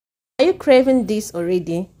Are you craving this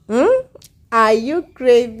already? Are you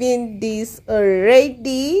craving this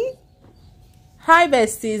already? Hi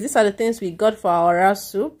besties, these are the things we got for our ora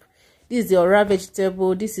soup. This is the ora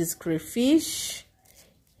vegetable, this is crayfish,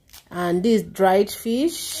 and this dried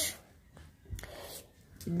fish.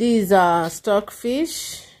 These are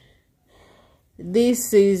stockfish.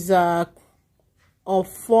 This is four,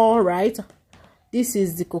 right? This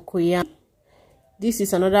is the cocoyam. This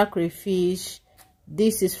is another crayfish.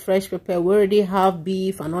 This is fresh pepper. We already have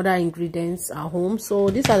beef and other ingredients at home. So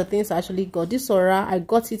these are the things I actually got. This ora, I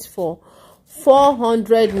got it for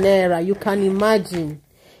 400 naira. You can imagine.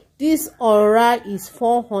 This ora is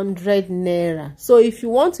 400 naira. So if you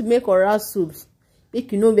want to make ora soups,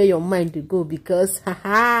 make you know where your mind to go, because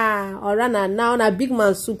ora now a big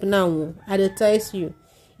man soup now. I tell you,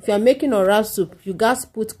 if you are making ora soup, you guys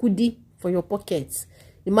put kudi for your pockets.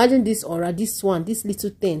 Imagine this ora, this one, this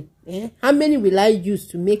little thing. How many will I use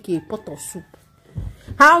to make a pot of soup?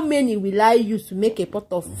 How many will I use to make a pot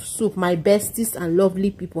of soup, my besties and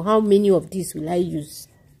lovely people? How many of these will I use?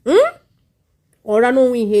 Ora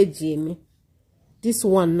no win here, Jamie. This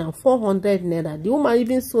one now, 400 naira. The woman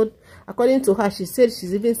even sold, according to her, she said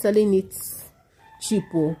she's even selling it cheap.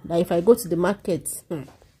 Like if I go to the market.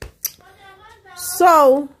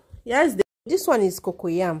 So, yes, this one is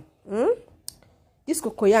cocoyam. This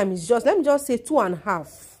cocoyam is just, let me just say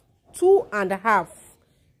 2.5. 2.5.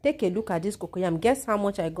 Take a look at this cocoyam. Guess how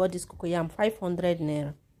much I got this cocoyam? 500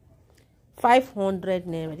 naira. 500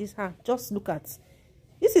 naira. This, just look at.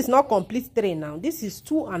 This is not complete tray now. This is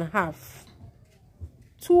 2.5.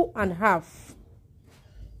 2.5.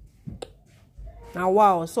 Now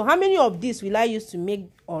wow. So how many of these will I use to make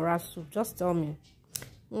ora soup? Just tell me.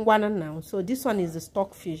 One now. So this one is the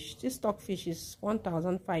stockfish. This stockfish is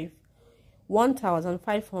 1,500.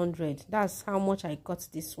 That's how much I got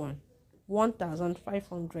this one.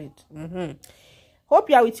 1,500. Hope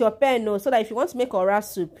you are with your pen, so that if you want to make ora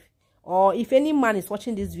soup, or if any man is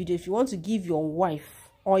watching this video, if you want to give your wife,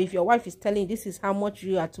 or if your wife is telling you this is how much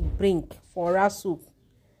you are to bring for ora soup,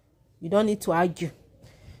 you don't need to argue.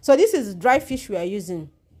 So this is dried fish we are using.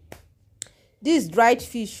 This dried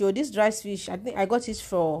fish, this dried fish, I think I got it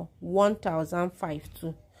for 1,500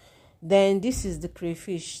 too. Then this is the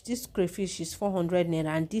crayfish. This crayfish is 400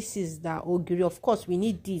 naira, and this is the ogiri. Of course, we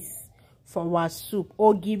need this for our soup.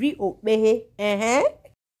 Ogiri obehe.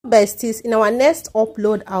 Besties, in our next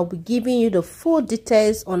upload, I'll be giving you the full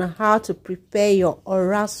details on how to prepare your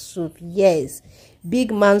ora soup. Yes,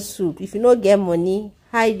 big man soup. If you don't get money,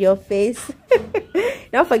 hide your face.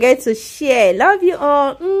 Don't forget to share. Love you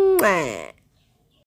all.